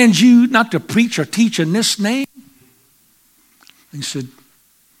command you not to preach or teach in this name? And he said,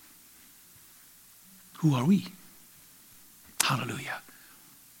 who are we? Hallelujah.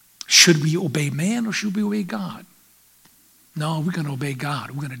 Should we obey man or should we obey God? No, we're going to obey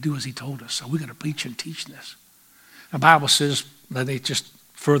God. We're going to do as he told us. So we're going to preach and teach this. The Bible says that they just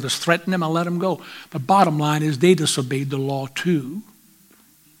further threatened him and let him go. The bottom line is they disobeyed the law too.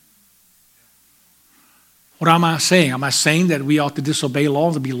 What am I saying? Am I saying that we ought to disobey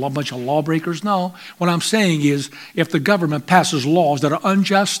laws and be a bunch of lawbreakers? No. What I'm saying is if the government passes laws that are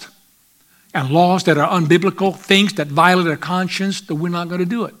unjust and laws that are unbiblical, things that violate our conscience, then we're not going to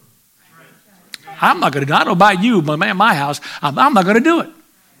do it. I'm not going to do it. I don't know about you, but in my house, I'm not going to do it.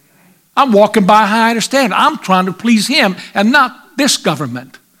 I'm walking by a higher standard. I'm trying to please him and not this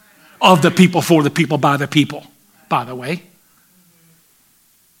government of the people, for the people, by the people, by the way.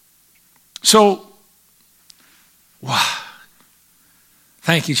 So, wow.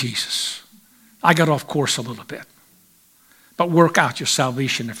 Thank you, Jesus. I got off course a little bit. But work out your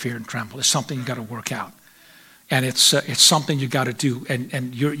salvation in fear and tremble. It's something you got to work out. And it's something you got to do.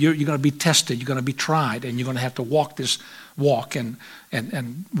 And you're going to be tested. You're going to be tried. And you're going to have to walk this walk and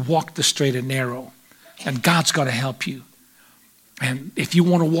walk the straight and narrow. And God's got to help you. And if you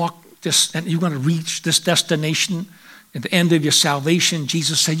want to walk this, and you're going to reach this destination at the end of your salvation,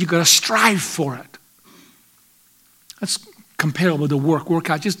 Jesus said you got to strive for it. That's comparable to work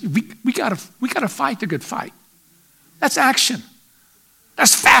out. Just we got to fight the good fight. That's action.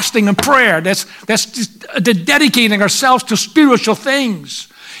 That's fasting and prayer. That's just dedicating ourselves to spiritual things.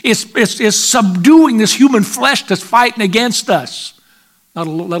 It's subduing this human flesh that's fighting against us, let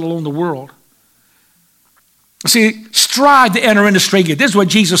alone the world. See, strive to enter into straight gate. This is what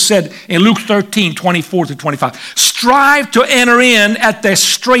Jesus said in Luke 13, 24 to 25. Strive to enter in at the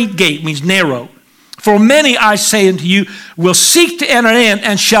straight gate, means narrow. For many, I say unto you, will seek to enter in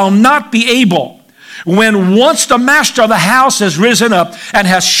and shall not be able. When once the master of the house has risen up and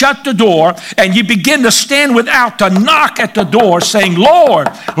has shut the door, and you begin to stand without to knock at the door, saying, Lord,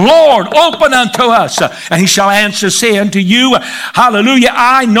 Lord, open unto us. And he shall answer, say unto you, hallelujah,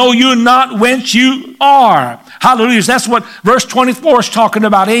 I know you not whence you are. Hallelujah. That's what verse 24 is talking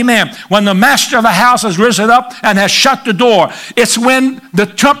about. Amen. When the master of the house has risen up and has shut the door. It's when the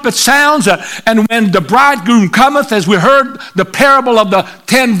trumpet sounds and when the bridegroom cometh, as we heard the parable of the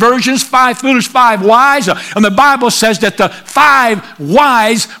 10 virgins, 5 foolish, 5 wise. And the Bible says that the 5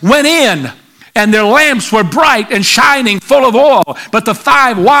 wise went in. And their lamps were bright and shining, full of oil. But the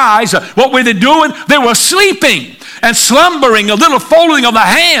 5 wise, what were they doing? They were sleeping and slumbering, a little folding of the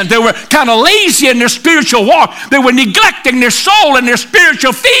hand. They were kind of lazy in their spiritual walk. They were neglecting their soul and their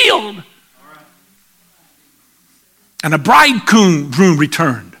spiritual field. And the bridegroom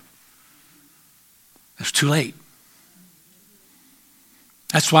returned. It's too late.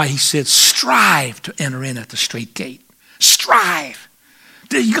 That's why he said, strive to enter in at the straight gate. Strive.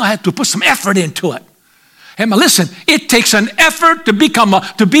 You're going to have to put some effort into it. And listen, it takes an effort to become,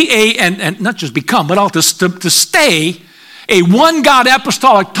 and not just become, but also to stay a one God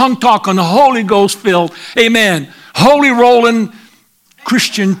apostolic tongue talk on the Holy Ghost filled, amen, holy rolling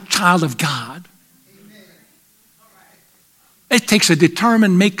Christian child of God. It takes a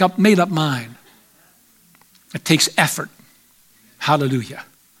determined, made up mind. It takes effort. Hallelujah.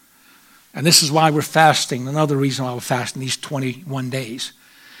 And this is why we're fasting. Another reason why we're fasting these 21 days.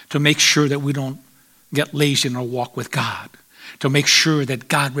 To make sure that we don't get lazy in our walk with God. To make sure that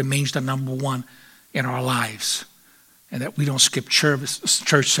God remains the number one in our lives. And that we don't skip church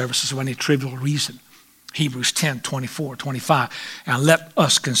services for any trivial reason. Hebrews 10, 24, 25. And let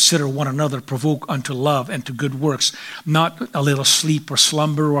us consider one another, provoke unto love and to good works, not a little sleep or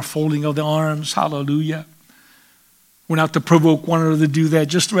slumber or folding of the arms. Hallelujah. We're not to provoke one another to do that.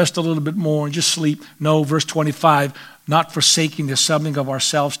 Just rest a little bit more and just sleep. No, verse 25, not forsaking the assembling of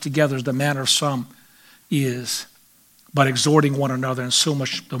ourselves together as the manner of some is, but exhorting one another, and so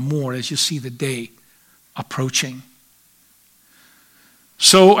much the more as you see the day approaching.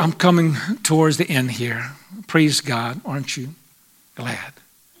 So I'm coming towards the end here. Praise God, aren't you glad?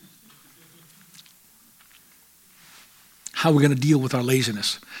 How are we going to deal with our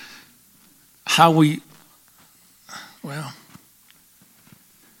laziness? Well,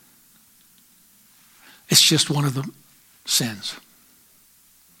 it's just one of the sins.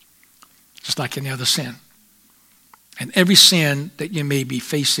 Just like any other sin. And every sin that you may be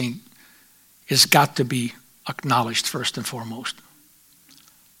facing has got to be acknowledged first and foremost.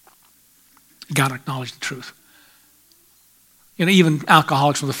 You got to acknowledge the truth. You know, even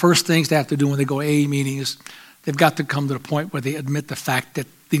alcoholics, one of the first things they have to do when they go to AA meetings, they've got to come to the point where they admit the fact that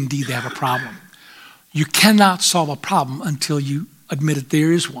indeed they have a problem. You cannot solve a problem until you admit that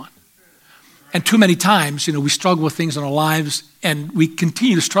there is one. And too many times, we struggle with things in our lives, and we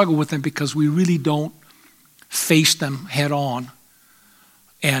continue to struggle with them because we really don't face them head on.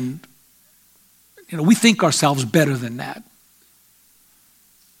 And, we think ourselves better than that.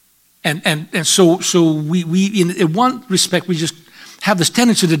 And so we in one respect, we just have this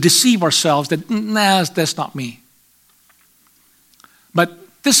tendency to deceive ourselves that, that's not me. But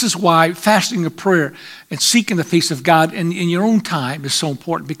this is why fasting and prayer and seeking the face of God in your own time is so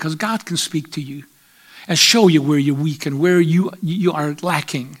important, because God can speak to you and show you where you're weak and where you are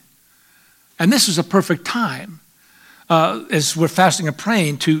lacking. And this is a perfect time as we're fasting and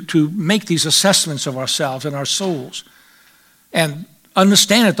praying to make these assessments of ourselves and our souls. And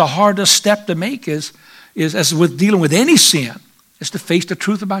understand that the hardest step to make is as with dealing with any sin, is to face the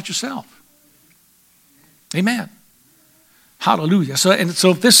truth about yourself. Amen. Hallelujah. So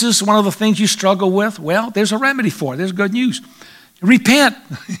if this is one of the things you struggle with, well, there's a remedy for it. There's good news. Repent.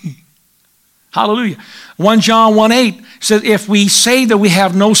 Hallelujah. 1 John 1:8 says, if we say that we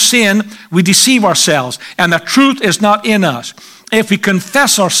have no sin, we deceive ourselves, and the truth is not in us. If we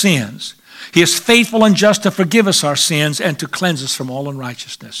confess our sins, he is faithful and just to forgive us our sins and to cleanse us from all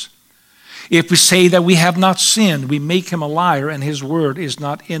unrighteousness. If we say that we have not sinned, we make him a liar, and his word is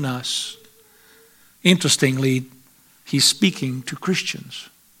not in us. Interestingly, he's speaking to Christians.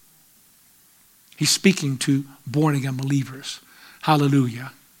 He's speaking to born-again believers.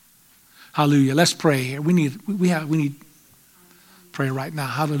 Hallelujah. Hallelujah. Let's pray here. We need prayer right now.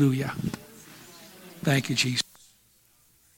 Hallelujah. Thank you, Jesus.